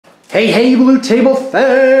Hey, Blue Table fans!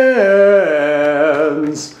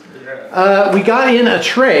 We got in a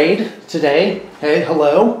trade today. Hey,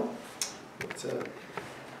 hello. What's up?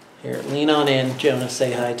 Here, lean on in. Jonas,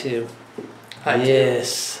 say hi too. Hi.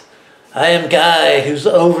 Yes. I am Guy, who's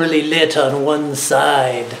overly lit on one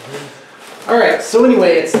side. Alright, so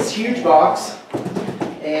anyway, it's this huge box.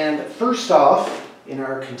 And first off, in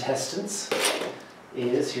our contestants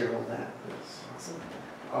is, here, hold that.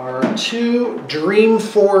 Are two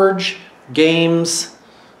Dreamforge games.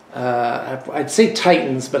 I'd say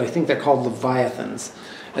Titans, but I think they're called Leviathans.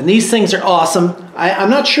 And these things are awesome. I'm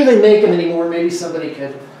not sure they make them anymore. Maybe somebody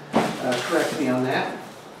could correct me on that.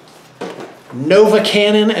 Nova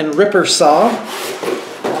Cannon and Ripper Saw.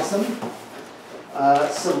 Awesome.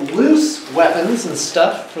 Some loose weapons and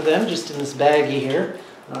stuff for them, just in this baggie here.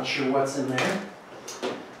 Not sure what's in there.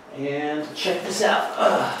 And check this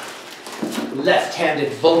out.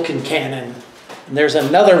 Left-handed Vulcan cannon. And there's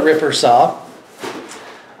another Ripper Saw.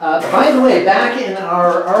 By the way, back in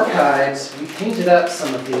our archives, we painted up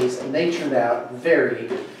some of these, and they turned out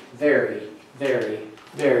very, very, very,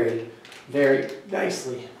 very, very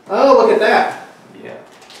nicely. Oh, look at that. Yeah.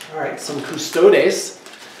 All right, some Custodes.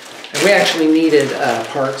 And we actually needed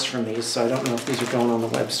parts from these, so I don't know if these are going on the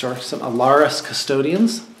Webstore. Some Alaris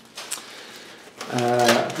Custodians.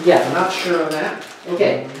 Yeah, I'm not sure on that.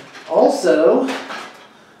 Okay. Also,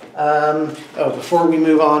 before we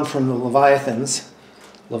move on from the Leviathans,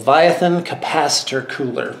 Leviathan Capacitor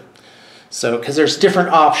Cooler. So, because there's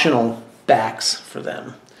different optional backs for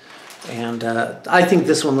them. And I think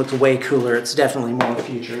this one looked way cooler. It's definitely more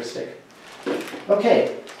futuristic.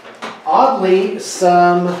 Okay, oddly,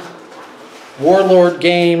 some Warlord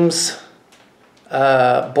Games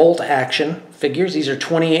bolt action figures. These are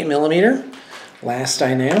 28mm, last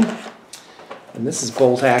I knew. And this is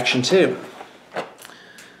bolt action too.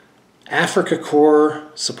 Afrika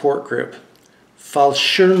Korps support group.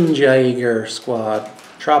 Fallschirmjager squad.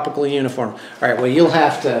 Tropical uniform. Alright, well you'll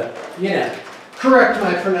have to, correct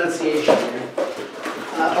my pronunciation here.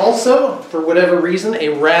 Also, for whatever reason, a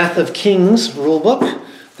Wrath of Kings rulebook.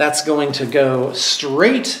 That's going to go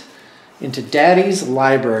straight into Daddy's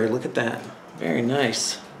library. Look at that. Very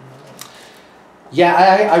nice. Yeah,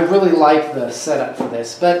 I really like the setup for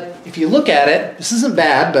this, but if you look at it, this isn't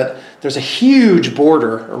bad, but there's a huge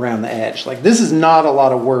border around the edge. Like, this is not a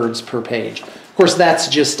lot of words per page. Of course, that's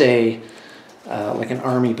just a like an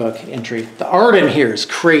army book entry. The art in here is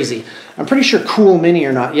crazy. I'm pretty sure Cool Mini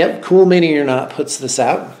or Not, yep, Cool Mini or Not puts this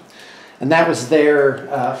out. And that was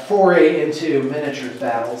their foray into miniatures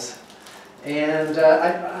battles. And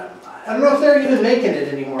I don't know if they're even making it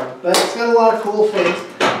anymore, but it's got a lot of cool things.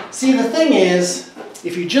 See, the thing is,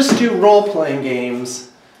 if you just do role-playing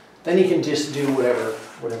games, then you can just do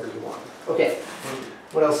whatever you want. Okay,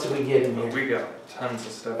 what else do we get in here? We got tons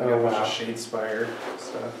of stuff. Oh, We got a bunch wow. of Shadespire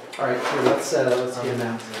stuff. All right, sure, let's get them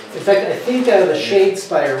out. In fact, I think the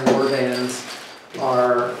Shadespire warbands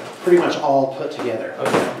are pretty much all put together.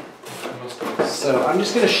 Okay. So I'm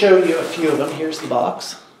just going to show you a few of them. Here's the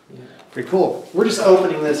box. Pretty cool. We're just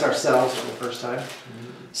opening this ourselves for the first time.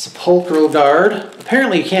 Sepulchral Guard.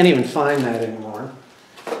 Apparently you can't even find that anymore.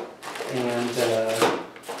 And there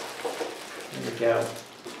we go.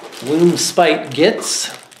 Loom Spite Gits.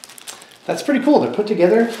 That's pretty cool. They're put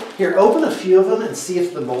together. Here, open a few of them and see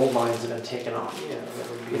if the mold lines have been taken off. Yeah, that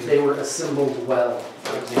would be If they were assembled well.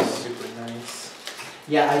 that would be super nice.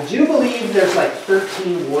 Yeah, I do believe there's like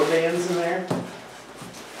 13 warbands in there.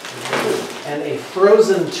 And a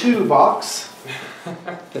Frozen 2 box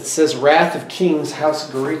that says Wrath of Kings House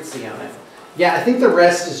Goritzi on it. Yeah, I think the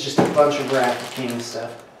rest is just a bunch of Wrath of Kings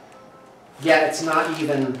stuff. Yeah, it's not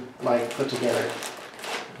even like put together.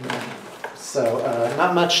 So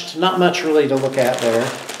not much really to look at there.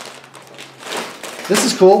 This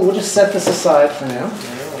is cool. We'll just set this aside for now.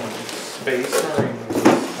 Space Marines.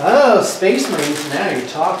 Oh, Space Marines. Now you're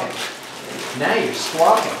talking. Now you're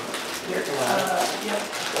squawking. Here, yep.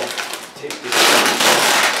 Take this.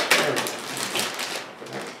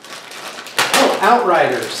 Oh,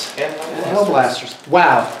 Outriders and Hellblasters.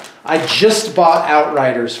 Wow, I just bought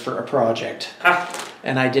Outriders for a project,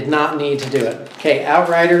 and I did not need to do it. Okay,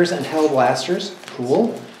 Outriders and Hellblasters.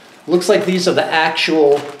 Cool. Looks like these are the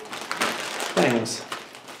actual things.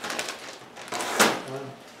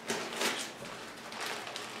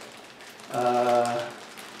 A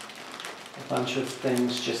bunch of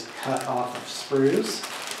things just cut off of sprues.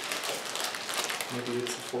 Maybe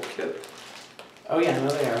it's a full kit. Oh yeah, no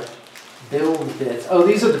they are. Build bits. Oh,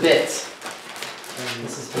 these are the bits. And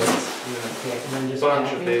This is bits. Okay, and then a just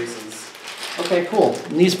bunch of packing. bases. Okay, cool.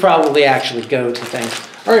 And these probably actually go to things.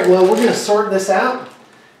 All right, well, we're going to sort this out,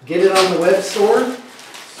 get it on the Webstore,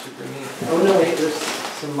 Super wait, there's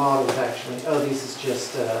some models actually. Oh, these is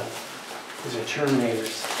just, these are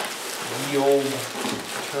Terminators. The old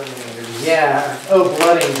Terminators. Yeah, oh,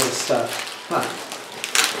 Blood Angel stuff. Huh.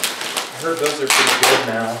 I heard those are pretty good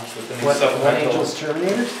now with the new What, Blood supplemental. Angels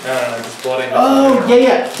Terminators? No, just Blood Angels. Oh,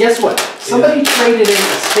 yeah. Guess what? Somebody traded in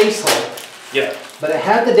a Space Hulk, Yeah. but it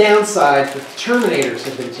had the downside that the Terminators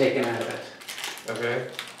have been taken out of it. Okay.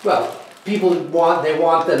 Well, people want them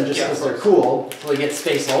just Yeah, because of they're course. cool. So they get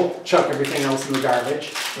Space Hulk, chuck everything else in the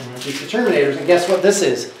garbage, keep the Terminators, and guess what this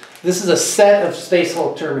is? This is a set of Space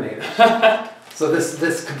Hulk Terminators. So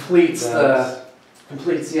this completes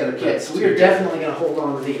the other kit. So we are definitely going to hold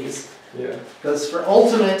on to these. Yeah. Because for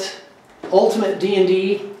ultimate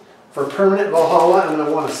D&D, for permanent Valhalla, I'm going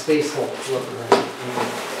to want a Space Hulk floating around.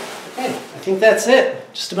 Okay, I think that's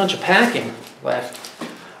it. Just a bunch of packing left.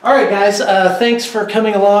 All right, guys, thanks for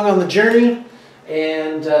coming along on the journey,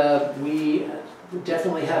 and we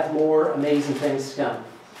definitely have more amazing things to come.